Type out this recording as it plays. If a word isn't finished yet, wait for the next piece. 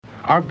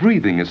Our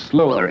breathing is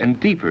slower and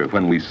deeper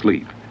when we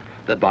sleep.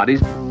 The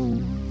body's...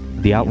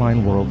 The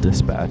Outline World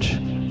Dispatch.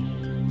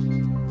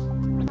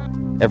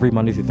 Every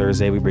Monday through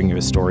Thursday, we bring you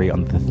a story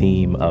on the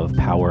theme of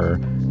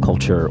power,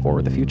 culture,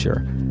 or the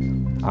future.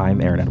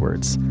 I'm Aaron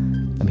Edwards.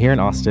 I'm here in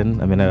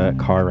Austin. I'm in a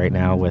car right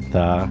now with...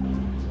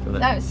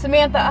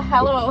 Samantha.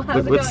 Hello.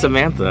 How's it going?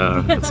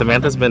 Samantha.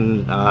 Samantha's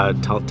been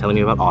telling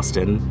me about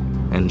Austin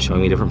and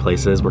showing me different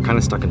places. We're kind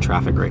of stuck in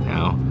traffic right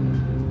now.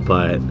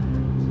 But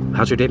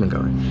how's your day been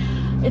going?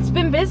 It's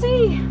been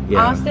busy.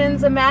 Yeah.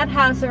 Austin's a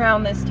madhouse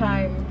around this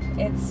time.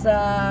 It's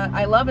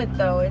I love it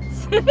though.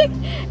 It's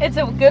it's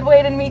a good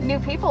way to meet new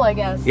people, I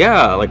guess.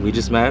 Yeah, like we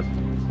just met.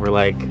 We're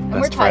like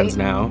best friends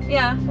now.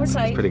 Yeah, we're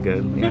tight. It's pretty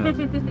good. Yeah.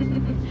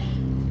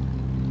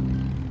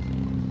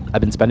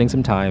 I've been spending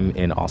some time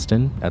in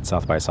Austin at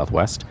South by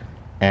Southwest,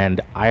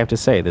 and I have to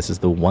say this is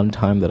the one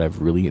time that I've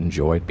really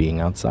enjoyed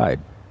being outside.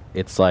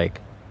 It's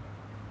like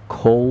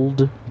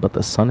cold, but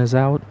the sun is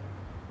out.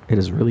 It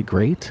is really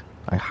great.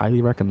 I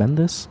highly recommend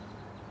this.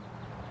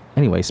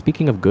 Anyway,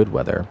 speaking of good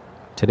weather,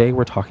 today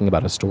we're talking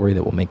about a story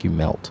that will make you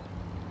melt.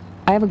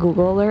 I have a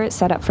Google alert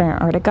set up for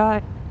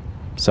Antarctica.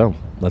 So,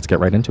 let's get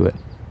right into it.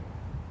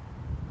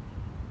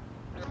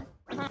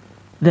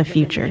 The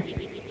future.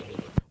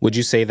 Would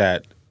you say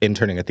that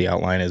interning at the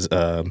Outline is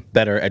a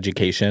better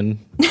education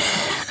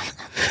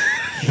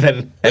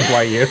than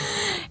NYU?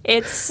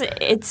 It's.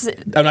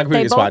 I'm not going to put you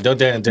on the spot. Don't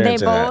answer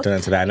that. Don't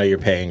answer that. I know you're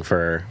paying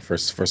for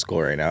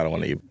school right now. I don't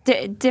want to.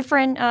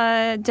 Different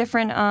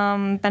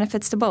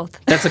benefits to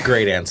both. That's a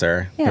great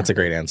answer. Yeah. That's a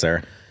great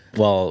answer.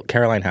 Well,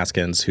 Caroline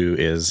Haskins, who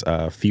is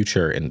a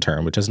future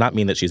intern, which does not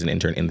mean that she's an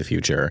intern in the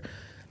future, it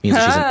means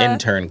that she's an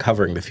intern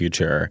covering the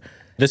future.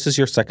 This is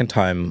your second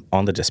time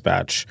on the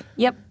Dispatch.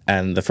 Yep.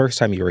 And the first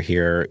time you were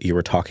here, you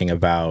were talking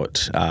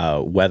about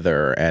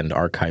weather and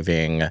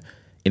archiving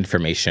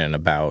information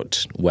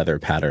about weather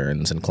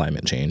patterns and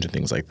climate change and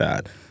things like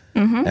that.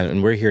 Mm-hmm.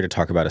 And we're here to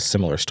talk about a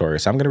similar story.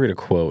 So I'm going to read a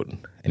quote,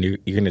 and you're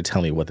going to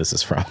tell me what this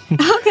is from.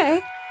 Okay.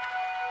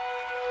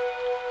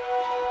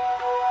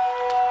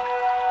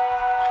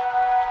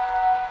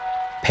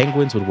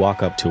 Penguins would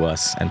walk up to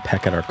us and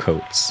peck at our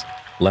coats.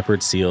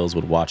 Leopard seals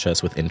would watch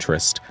us with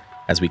interest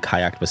as we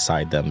kayaked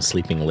beside them,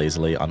 sleeping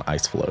lazily on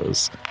ice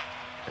floes.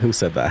 Who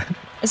said that?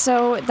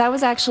 So that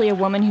was actually a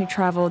woman who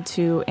traveled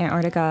to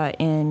Antarctica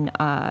in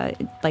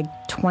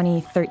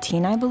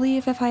 2013, I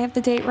believe, if I have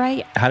the date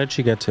right. How did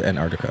she get to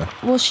Antarctica?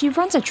 Well, she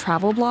runs a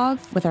travel blog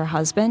with her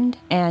husband,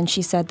 and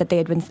she said that they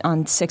had been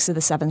on 6 of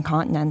the 7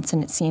 continents,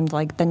 and it seemed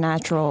like the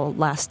natural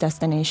last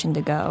destination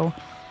to go.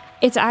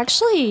 There's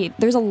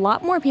a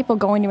lot more people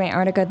going to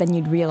Antarctica than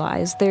you'd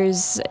realize.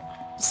 It's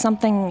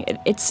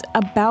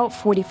about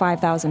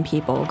 45,000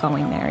 people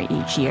going there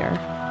each year.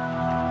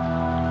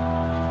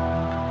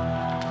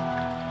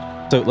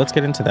 So let's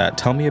get into that.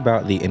 Tell me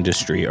about the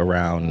industry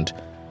around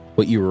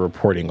what you were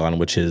reporting on,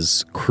 which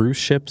is cruise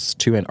ships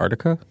to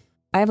Antarctica.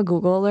 I have a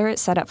Google alert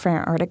set up for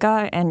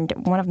Antarctica, and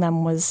one of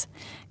them was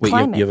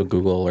climate. Wait, you have a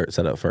Google alert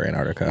set up for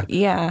Antarctica?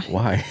 Yeah.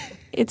 Why?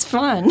 It's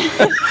fun.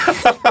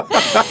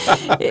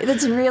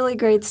 It's really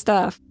great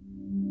stuff.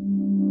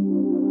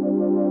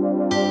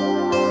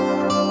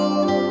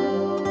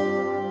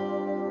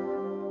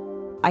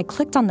 I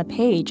clicked on the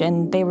page,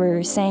 and they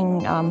were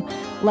saying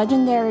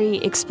legendary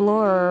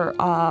explorer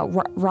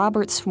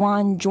Robert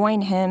Swan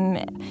joined him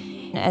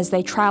as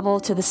they travel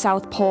to the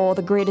South Pole,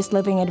 the greatest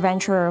living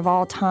adventurer of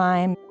all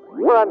time.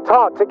 Well,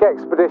 Antarctic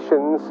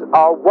expeditions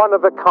are one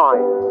of a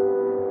kind.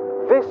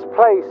 This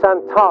place,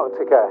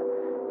 Antarctica,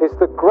 is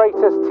the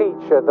greatest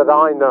teacher that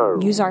I know.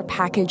 Use our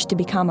package to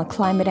become a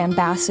climate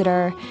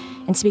ambassador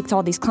and speak to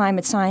all these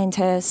climate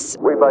scientists.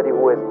 Everybody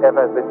who has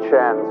ever had the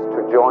chance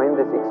to join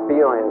this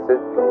experience,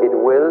 it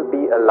will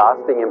be a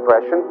lasting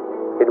impression.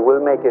 It will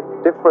make a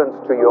difference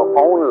to your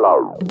own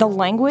life. The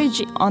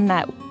language on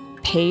that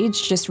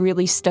page just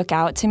really stuck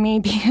out to me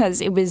because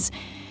it was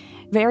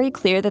very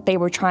clear that they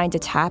were trying to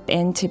tap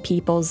into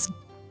people's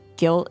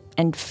guilt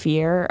and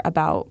fear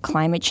about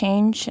climate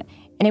change.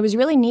 And it was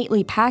really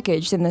neatly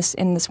packaged in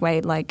this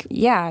way, like,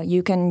 yeah,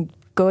 you can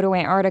go to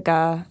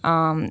Antarctica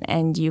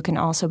and you can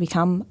also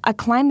become a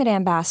climate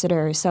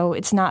ambassador, so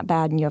it's not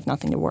bad and you have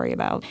nothing to worry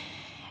about.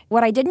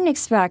 What I didn't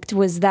expect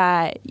was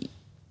that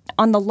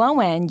on the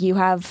low end, you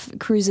have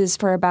cruises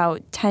for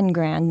about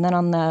 $10,000. And then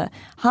on the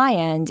high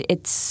end,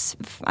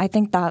 I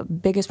think the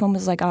biggest one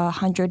was like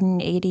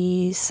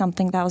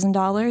 $180-something thousand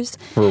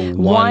for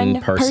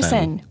one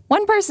person.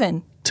 One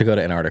person. To go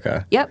to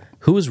Antarctica. Yep.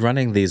 Who's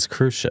running these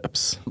cruise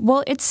ships?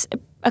 Well, it's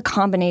a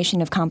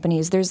combination of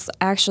companies. There's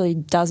actually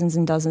dozens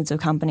and dozens of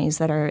companies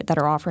that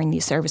are offering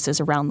these services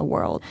around the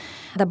world.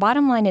 The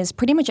bottom line is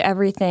pretty much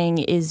everything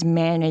is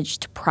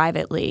managed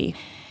privately.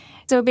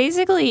 So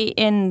basically,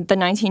 in the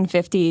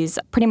 1950s,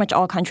 pretty much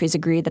all countries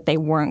agreed that they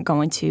weren't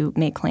going to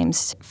make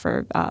claims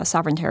for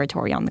sovereign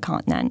territory on the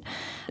continent.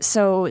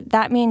 So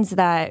that means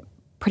that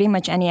pretty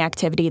much any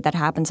activity that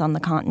happens on the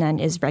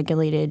continent is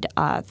regulated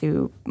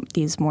through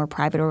these more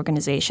private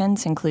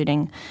organizations,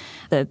 including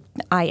the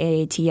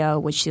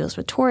IAATO, which deals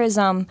with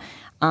tourism,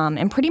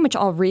 and pretty much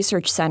all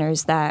research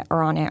centers that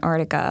are on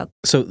Antarctica.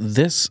 So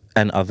this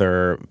and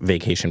other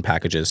vacation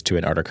packages to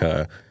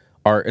Antarctica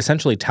are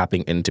essentially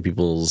tapping into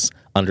people's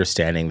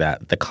understanding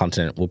that the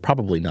continent will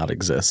probably not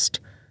exist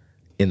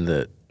in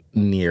the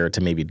near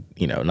to maybe,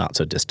 not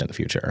so distant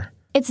future.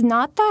 It's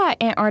not that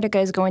Antarctica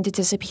is going to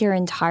disappear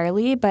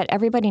entirely, but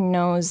everybody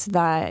knows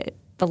that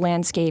the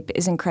landscape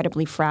is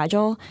incredibly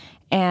fragile.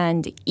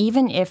 And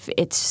even if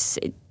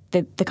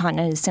the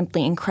continent is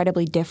simply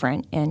incredibly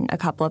different in a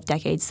couple of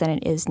decades than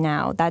it is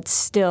now, that's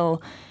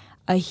still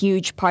a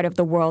huge part of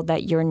the world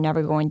that you're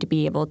never going to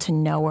be able to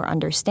know or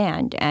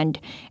understand. And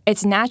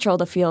it's natural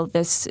to feel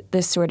this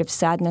sort of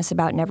sadness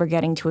about never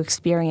getting to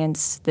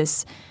experience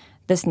this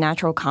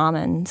natural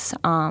commons.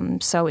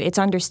 So it's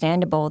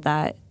understandable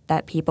that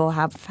people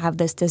have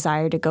this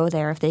desire to go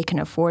there if they can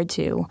afford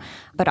to.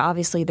 But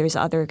obviously there's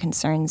other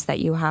concerns that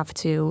you have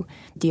to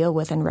deal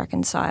with and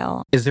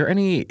reconcile. Is there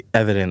any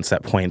evidence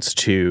that points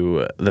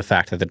to the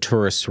fact that the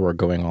tourists who are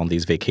going on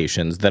these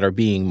vacations that are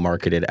being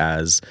marketed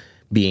as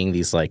being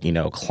these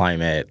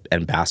climate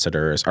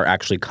ambassadors are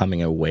actually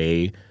coming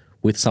away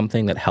with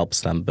something that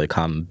helps them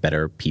become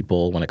better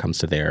people when it comes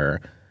to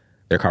their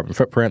carbon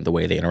footprint, the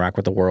way they interact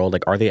with the world?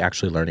 Are they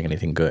actually learning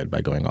anything good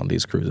by going on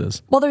these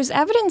cruises? Well, there's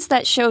evidence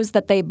that shows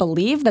that they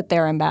believe that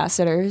they're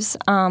ambassadors,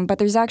 but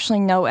there's actually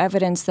no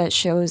evidence that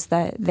shows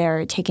that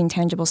they're taking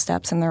tangible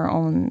steps in their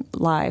own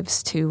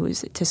lives to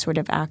sort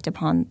of act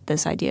upon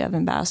this idea of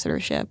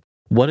ambassadorship.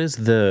 What is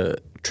the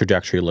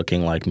trajectory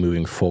looking like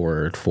moving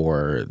forward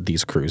for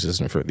these cruises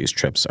and for these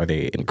trips? Are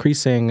they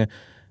increasing?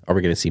 Are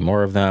we going to see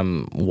more of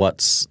them?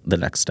 What's the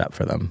next step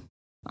for them?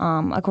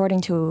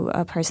 According to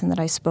a person that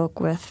I spoke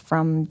with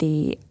from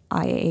the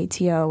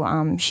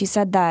IAATO, she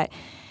said that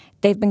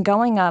they've been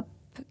going up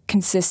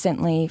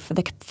consistently for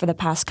the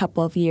past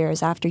couple of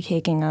years after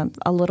taking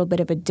a little bit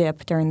of a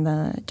dip during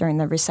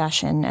the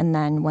recession, and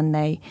then when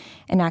they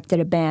enacted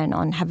a ban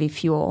on heavy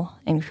fuel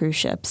in cruise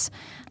ships,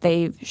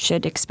 they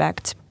should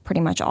expect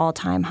pretty much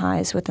all-time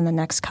highs within the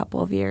next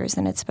couple of years,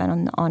 and it's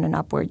been on an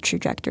upward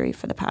trajectory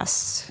for the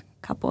past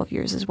couple of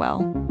years as well.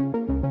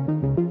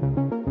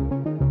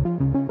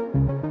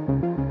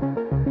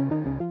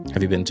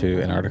 Have you been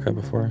to Antarctica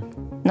before?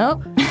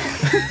 Nope.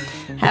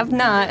 Have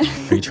not.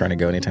 Are you trying to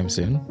go anytime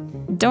soon?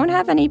 Don't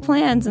have any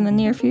plans in the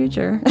near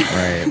future.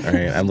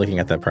 Right. I'm looking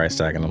at that price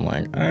tag and I'm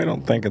like, I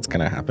don't think it's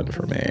going to happen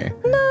for me.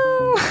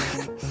 No.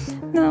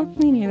 No,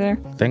 me neither.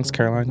 Thanks,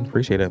 Caroline.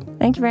 Appreciate it.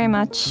 Thank you very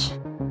much.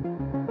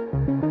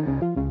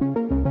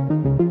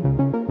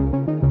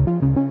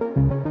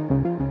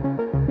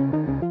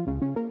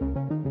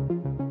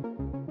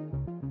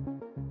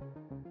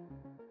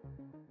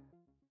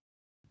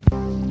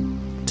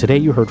 Today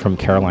you heard from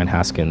Caroline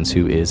Haskins,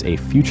 who is a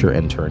future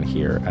intern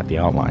here at The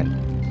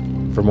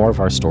Outline. For more of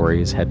our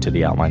stories, head to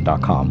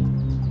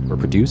theoutline.com. We're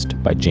produced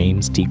by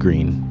James T.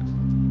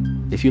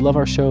 Green. If you love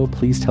our show,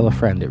 please tell a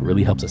friend. It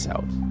really helps us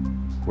out.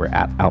 We're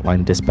at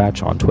Outline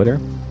Dispatch on Twitter.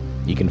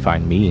 You can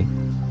find me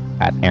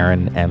at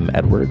Aaron M.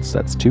 Edwards,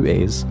 that's 2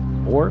 A's,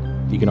 or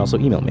you can also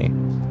email me,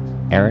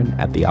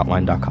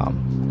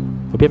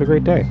 aaron@theoutline.com. Hope you have a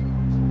great day.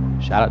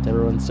 Shout out to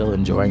everyone still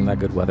enjoying that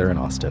good weather in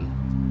Austin.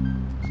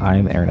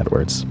 I'm Aaron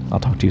Edwards. I'll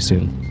talk to you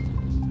soon.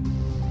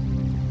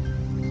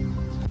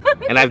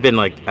 And I've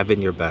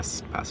been your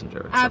best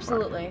passenger.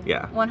 Absolutely. So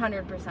yeah.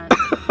 100%.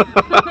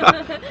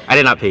 I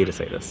did not pay you to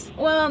say this.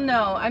 Well,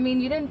 no. I mean,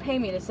 you didn't pay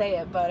me to say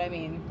it, but I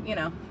mean,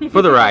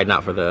 For the ride,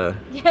 not for the...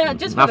 Yeah,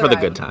 just for not the for the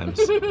ride. good times.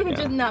 Yeah.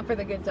 Just not for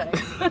the good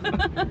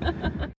times.